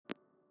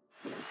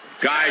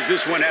Guys,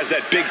 this one has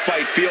that big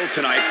fight feel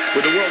tonight,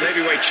 with the World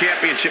Heavyweight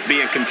Championship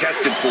being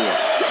contested for.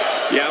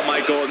 Yeah,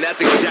 Michael, and that's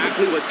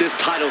exactly what this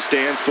title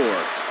stands for.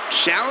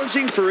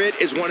 Challenging for it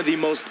is one of the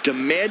most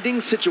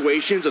demanding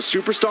situations a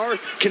superstar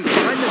can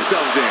find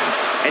themselves in,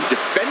 and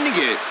defending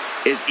it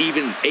is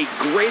even a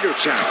greater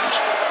challenge.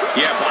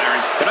 Yeah,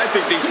 Byron, but I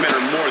think these men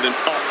are more than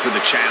up for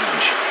the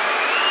challenge.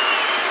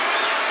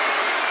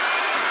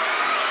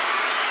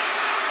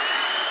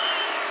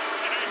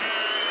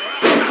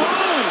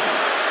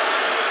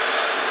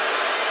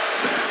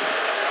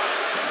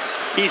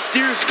 He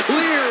steers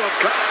clear of...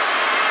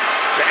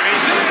 Sami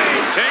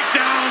Zayn,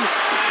 takedown.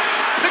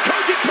 The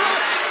cozy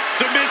clutch.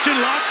 Submission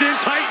locked in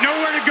tight,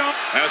 nowhere to go.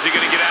 How's he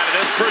going to get out of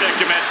this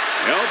predicament?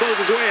 Elbows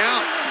his way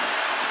out.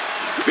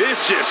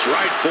 Vicious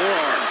right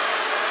forearm.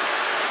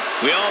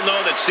 We all know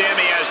that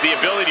Sami has the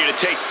ability to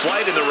take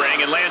flight in the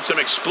ring and land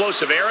some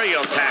explosive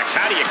aerial attacks.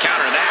 How do you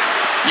counter that?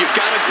 You've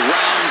got to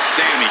ground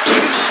Sami.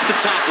 Keep him off the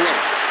top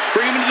rope.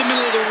 Bring him into the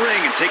middle of the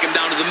ring and take him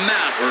down to the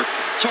mat, or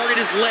target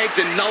his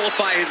legs and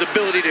nullify his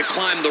ability to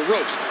climb the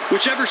ropes.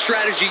 Whichever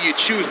strategy you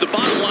choose, the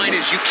bottom line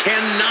is you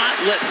cannot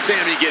let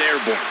Sami get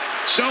airborne.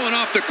 Showing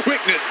off the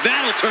quickness,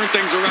 that'll turn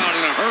things around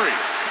in a hurry.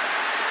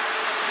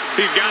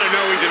 He's got to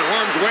know he's in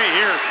harm's way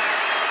here.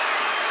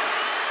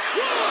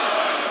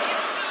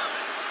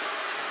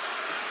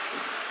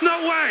 No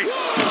way!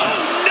 Oh,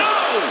 no!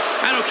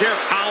 I don't care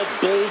how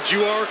bold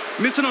you are,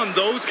 missing on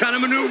those kind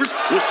of maneuvers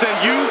will send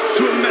you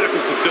to a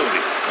medical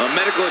facility.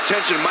 Medical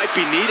attention might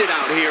be needed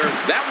out here.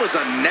 That was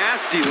a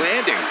nasty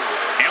landing.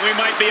 And we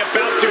might be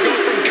about to go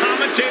from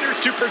commentators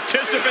to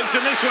participants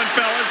in this one,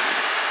 fellas.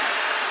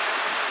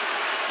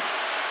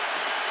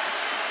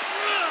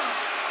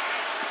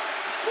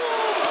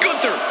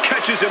 Gunther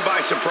catches him by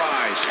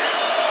surprise.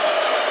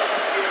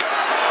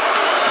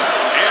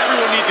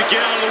 Everyone needs to get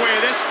out of the way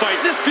of this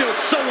fight. This feels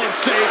so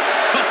unsafe.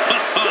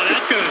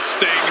 That's going to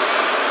sting.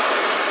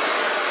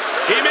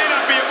 He may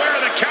not be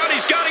aware of the count.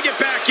 He's got to get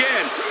back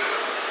in.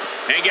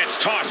 And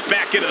gets tossed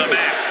back into the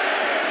mat.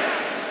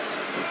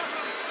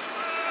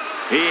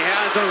 He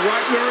has him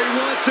right where he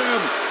wants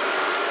him.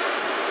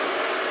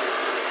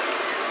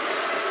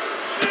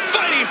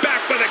 Fighting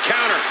back with a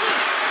counter.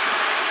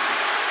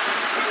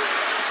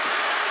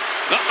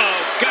 Uh-oh,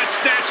 got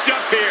snatched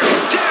up here.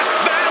 Death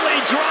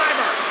Valley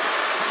driver.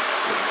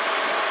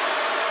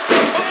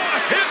 Oh,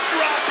 hip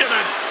drop to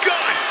the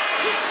gut.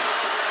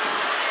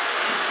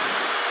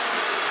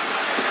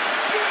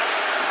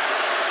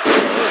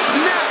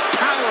 Snap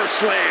power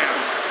slam.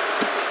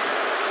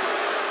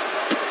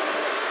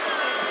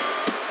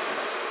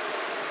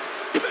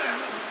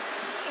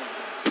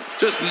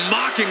 Just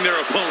mocking their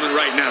opponent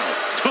right now.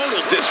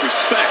 Total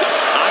disrespect.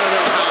 I don't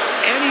know how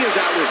any of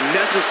that was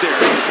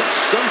necessary.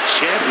 Some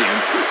champion.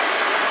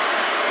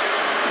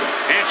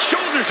 And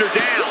shoulders are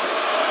down.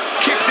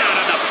 Kicks out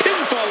on the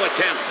pinfall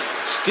attempt.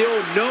 Still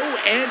no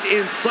end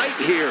in sight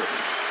here.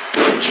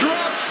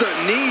 Drops a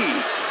knee.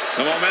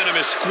 The momentum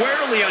is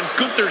squarely on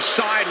Gunther's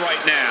side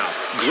right now.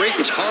 Great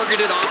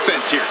targeted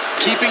offense here,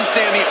 keeping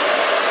Sami.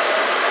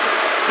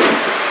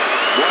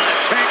 What a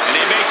tank, and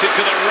he makes it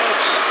to the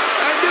ropes.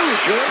 I knew he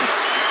could.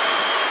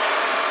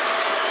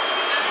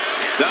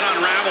 That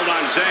unraveled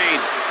on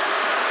Zayn.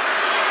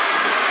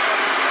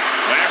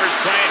 Whatever's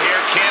playing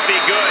here can't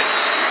be good.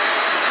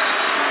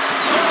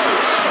 Oh,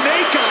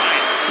 snake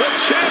eyes. The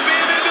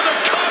champion into the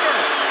cover.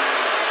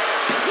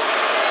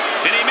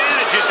 And he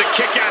manages to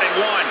kick out at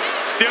one.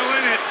 Still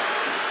in it.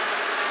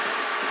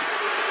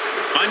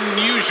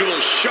 Unusual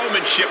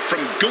showmanship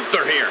from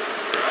Gunther here.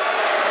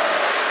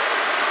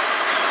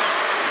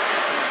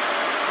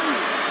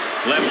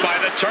 Left by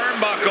the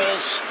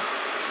turnbuckles.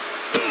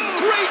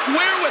 Great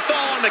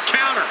wherewithal on the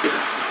counter.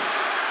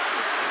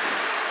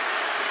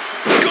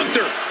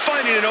 Gunther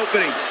finding an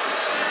opening.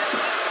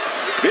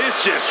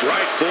 Vicious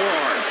right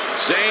forearm.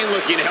 Zayn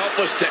looking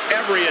helpless to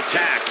every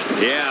attack.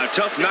 Yeah,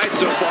 tough night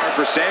so far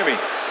for Sami.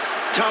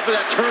 Top of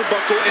that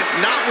turnbuckle is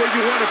not where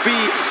you want to be.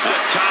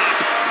 Up top.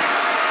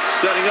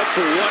 Setting up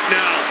for what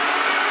now?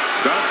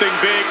 Something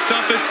big,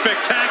 something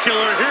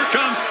spectacular. Here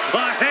comes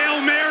a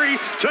Hail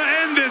Mary to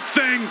end this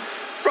thing.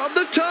 From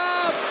the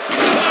top.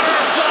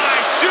 Butterfly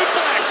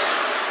suplex.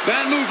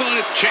 That move on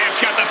it.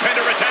 Champ's got the pin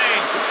to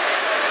retain.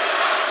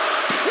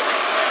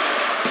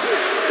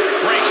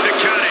 Breaks the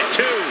count at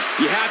 2.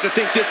 You have to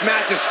think this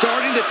match is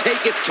starting to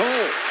take its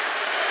toll.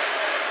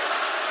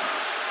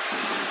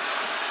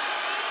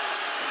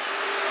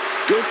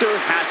 Gunther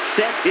has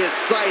set his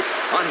sights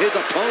on his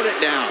opponent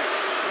now.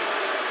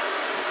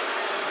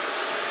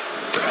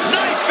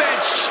 Knife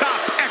edge chop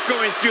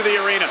echoing through the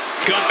arena.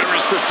 Gunther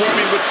is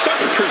performing with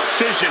such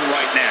precision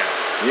right now.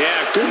 Yeah,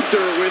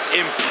 Gunther with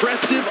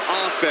impressive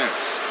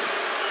offense.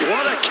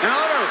 What a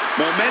counter.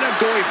 Momentum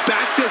going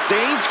back to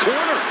Zayn's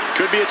corner.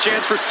 Could be a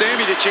chance for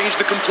Sami to change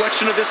the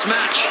complexion of this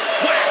match.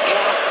 Whack!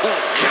 Oh,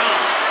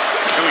 God.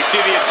 And we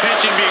see the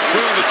attention being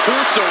put on the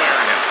torso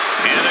area.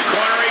 In the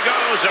corner he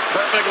goes, a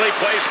perfectly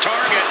placed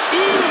target.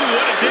 Ooh,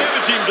 what a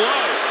damaging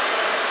blow.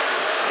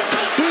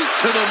 Boot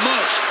to the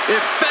mush.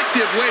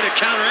 Effective way to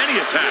counter any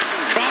attack.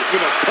 Caught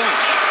with a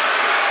punch.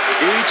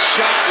 Each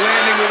shot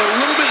landing with a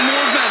little bit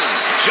more venom.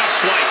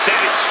 Just like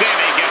that,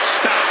 Sami gets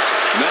stopped.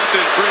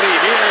 Nothing pretty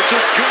here,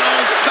 just good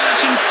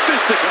old-fashioned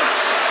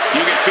fisticuffs.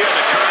 You can feel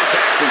the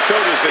contact, and so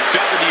does the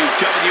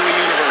WWE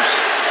Universe.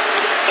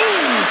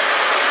 Ooh!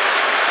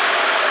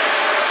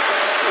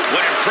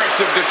 What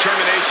impressive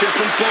determination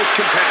from both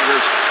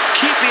competitors,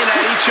 keeping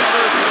at each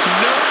other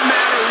no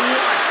matter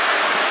what.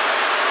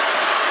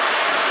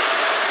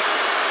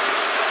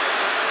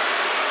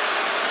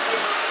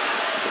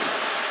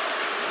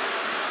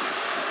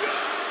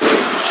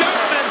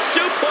 German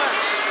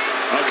suplex.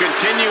 A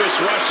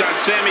continuous rush on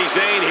Sami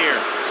Zayn here.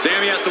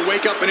 Sami has to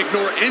wake up and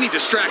ignore any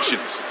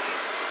distractions.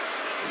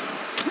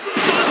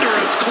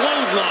 Thunderous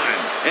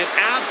clothesline. An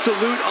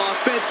absolute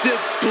offensive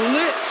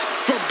blitz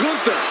from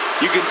Gunther.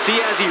 You can see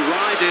as he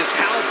rises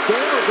how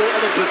vulnerable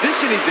of a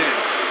position he's in.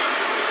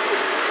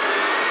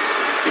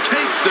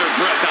 Takes their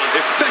breath out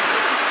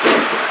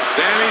effectively.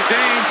 Sami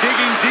Zayn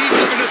digging deep,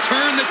 looking to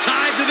turn the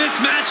tides of this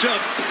matchup.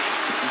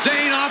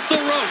 Zayn off the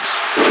ropes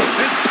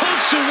and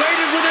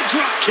punctuated with a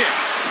drop kick.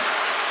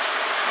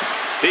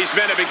 These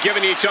men have been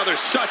giving each other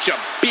such a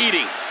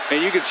beating.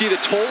 And you can see the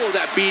toll of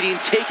that beating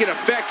taking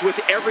effect with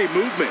every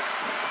movement.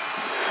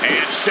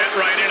 And set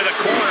right into the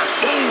corner.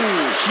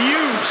 Ooh,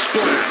 huge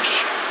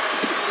splash.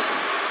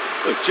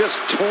 Just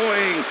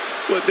toying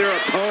with their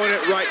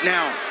opponent right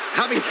now.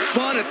 Having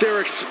fun at their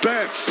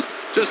expense.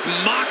 Just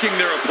mocking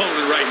their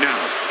opponent right now.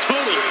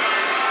 Totally.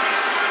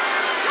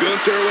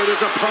 Gunther with his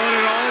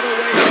opponent all the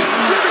way up.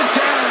 Driven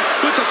down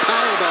with the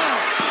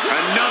powerbomb.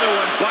 Another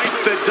one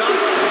bites the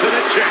dust to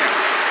the champ.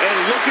 And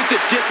look at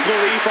the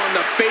disbelief on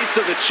the face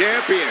of the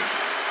champion.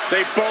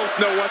 They both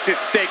know what's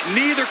at stake.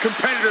 Neither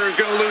competitor is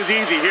going to lose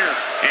easy here.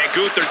 And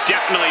Gunther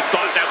definitely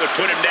thought that would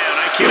put him down.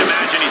 I can't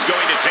imagine he's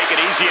going to take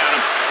it easy on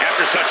him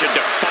after such a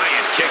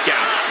defiant kick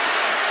out.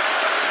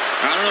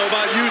 I don't know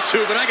about you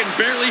two, but I can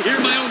barely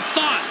hear my own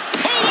thoughts.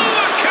 Oh,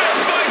 a kick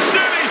by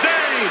Sami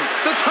Zayn!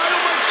 The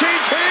title might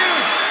change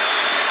hands.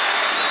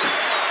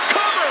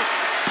 Cover!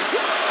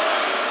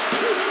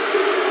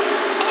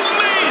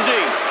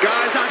 Amazing!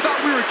 Guys, I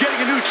thought we were getting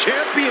a new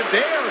champion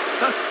there.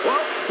 Well,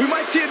 we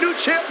might see a new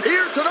champ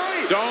here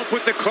tonight. Don't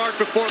put the cart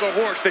before the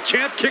horse. The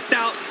champ kicked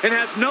out and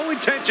has no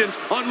intentions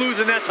on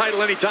losing that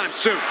title anytime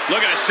soon. Look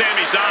at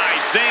Sami's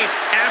eyes. Zayn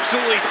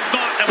absolutely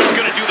thought that was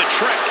going to do the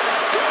trick.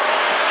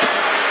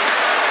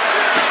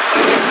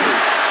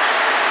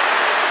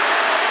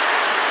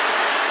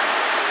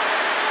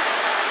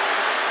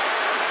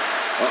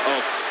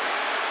 Uh-oh.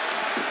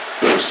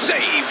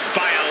 Saved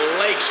by a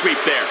leg sweep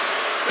there.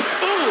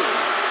 Ooh!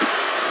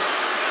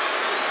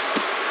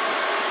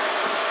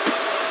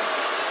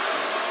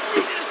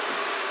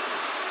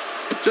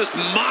 Just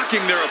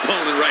mocking their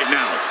opponent right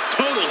now.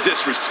 Total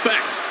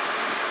disrespect.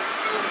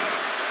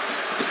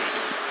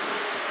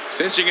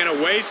 Cinching in a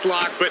waist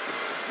lock, but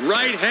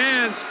right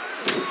hands.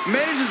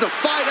 Manages to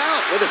fight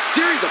out with a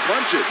series of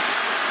punches.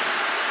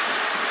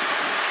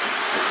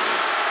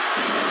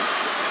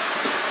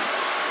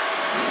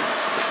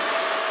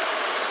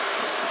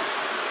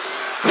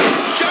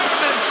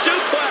 German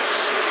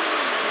suplex.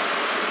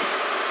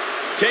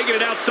 Taking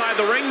it outside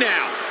the ring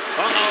now.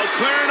 Uh-oh,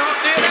 clearing off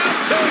the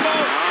announce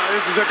table.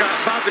 This is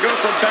about to go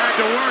from bad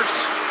to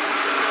worse.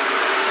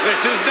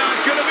 This is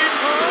not going to be...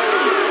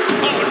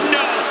 Oh,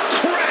 no.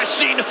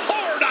 Crashing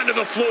hard onto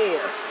the floor.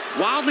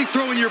 Wildly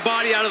throwing your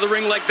body out of the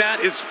ring like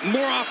that is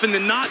more often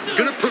than not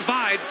going to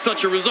provide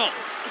such a result.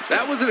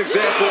 That was an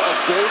example of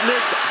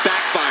boldness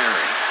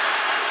backfiring.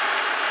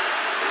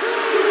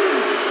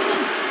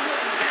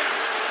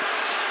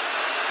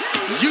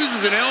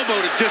 Uses an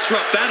elbow to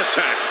disrupt that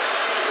attack.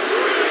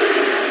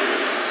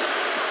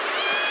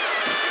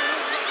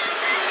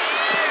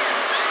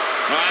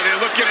 They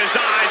look in his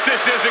eyes.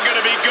 This isn't going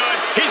to be good.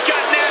 He's got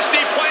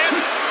nasty plan.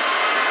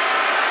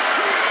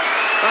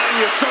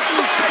 You're so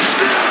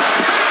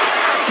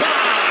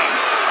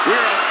We're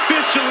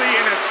officially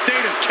in a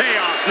state of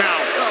chaos now.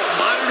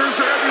 Monitors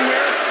are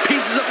everywhere.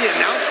 Pieces of the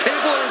announce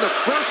table are in the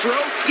first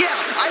row. Yeah,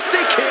 I'd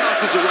say chaos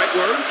is the right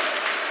word.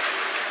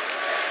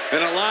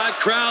 And a live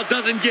crowd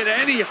doesn't get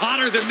any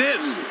hotter than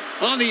this.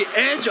 On the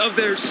edge of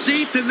their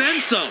seats and then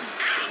some.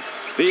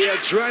 The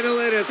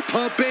adrenaline is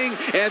pumping,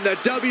 and the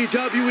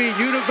WWE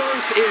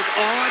Universe is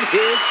on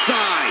his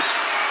side.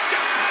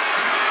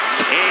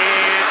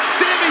 And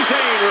Sami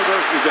Zayn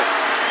reverses it.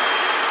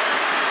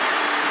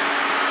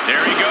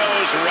 There he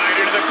goes, right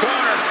into the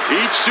corner.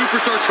 Each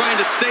superstar trying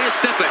to stay a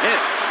step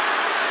ahead.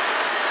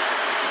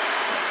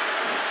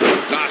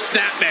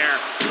 Snapmare.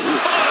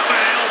 Oh,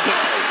 an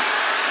elbow.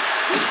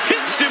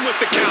 Hits him with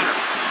the counter.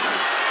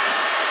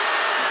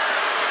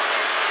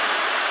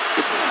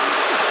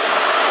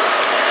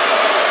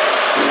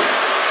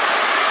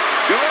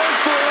 Going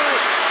for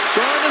it.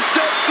 Trying to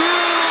step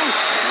through.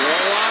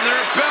 Roll on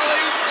their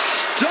belly.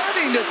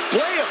 Stunning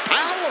display of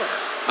power.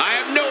 I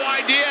have no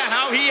idea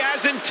how he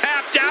hasn't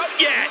tapped out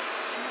yet.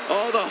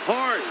 All the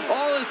heart,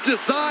 all his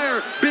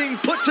desire being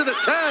put to the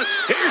test.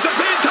 Here's the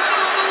pin, title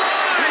on the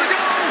line. Here we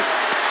go.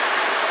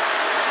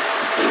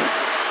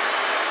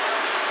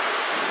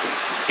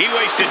 He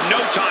wasted no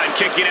time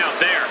kicking out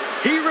there.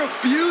 He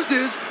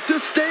refuses to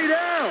stay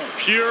down.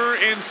 Pure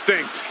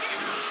instinct.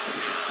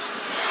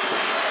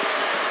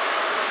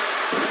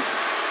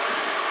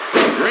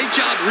 Great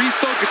job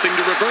refocusing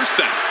to reverse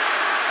that.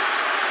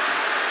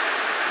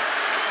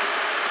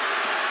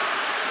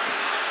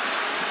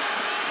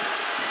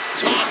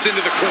 Tossed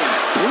into the corner.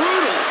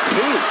 Brutal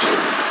boot.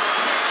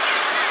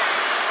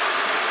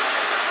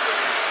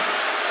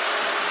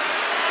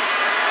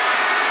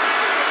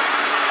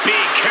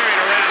 Being carried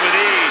around with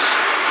ease.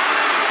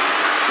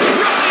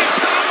 Running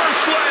power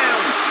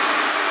slam.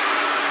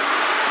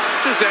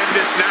 Just end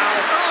this now.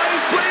 Oh,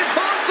 he's playing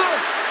possum.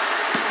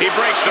 He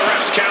breaks the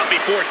ref's count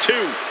before 2.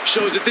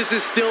 Shows that this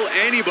is still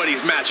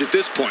anybody's match at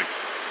this point.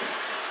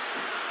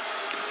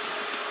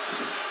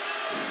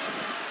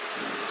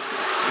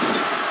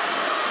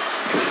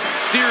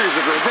 Series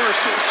of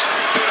reversals.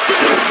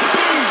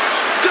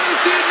 Gonna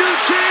see a new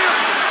champ.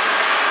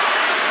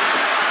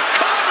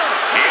 Cover.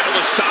 Able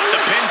to stop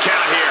the pin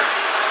count here.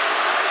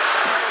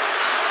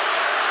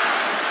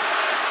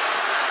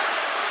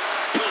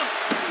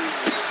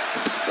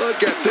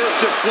 Look at this.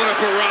 Just what a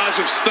barrage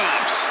of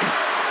stops.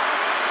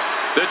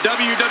 The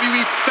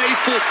WWE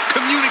faithful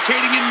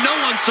communicating in no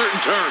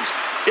uncertain terms.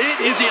 It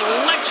is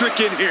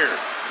electric in here.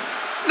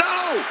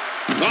 No.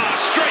 Oh,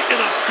 straight to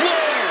the floor.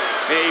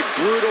 A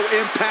brutal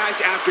impact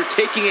after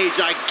taking a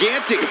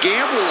gigantic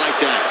gamble like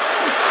that.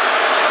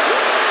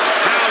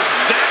 How's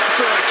that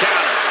for a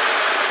counter?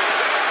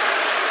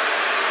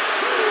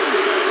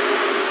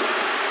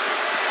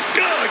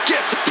 Oh, it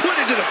gets put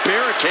into the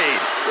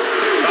barricade.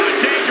 A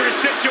dangerous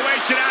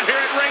situation out here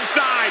at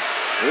ringside.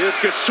 This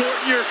could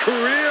shorten your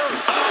career.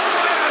 Oh,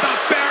 and the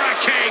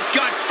barricade,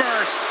 gut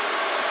first.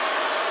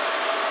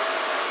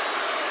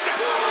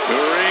 The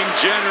ring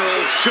general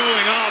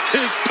showing off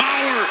his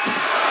power.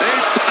 A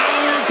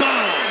power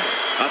bomb.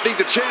 I think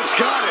the champ's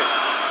got it.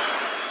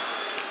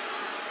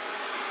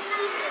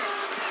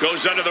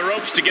 Goes under the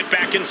ropes to get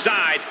back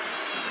inside.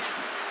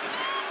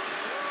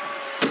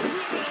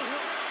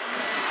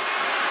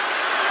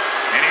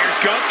 And here's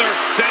Gunther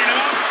setting him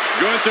up.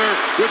 Gunther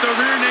with the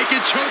rear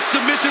naked choke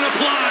submission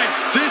applied.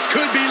 This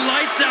could be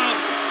lights out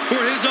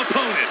for his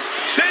opponent.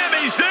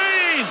 Sami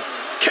Zayn.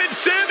 Can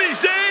Sami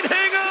Zayn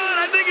hang on?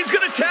 I think he's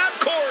going to tap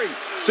Corey.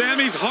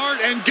 Sami's heart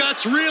and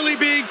guts really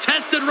being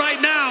tested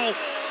right now.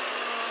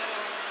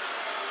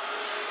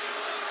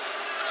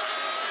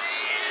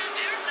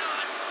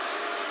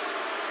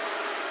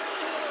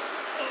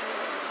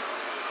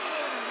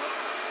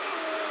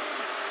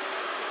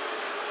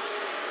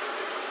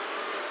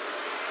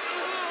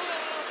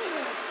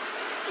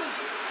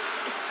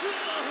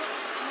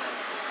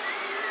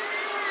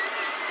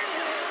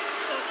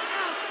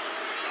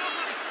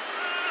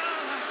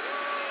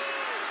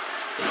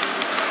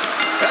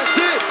 That's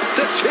it.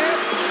 The champ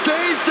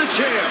stays the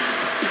champ.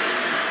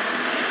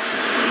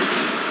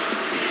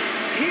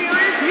 Here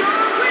is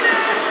your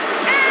winner,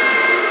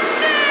 and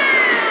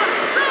still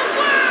the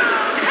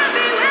World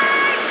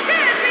Heavyweight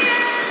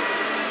Champion,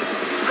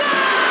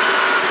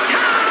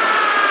 Gunther!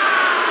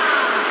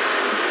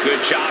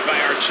 Good job by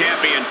our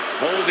champion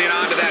holding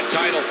on to that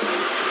title.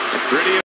 Pretty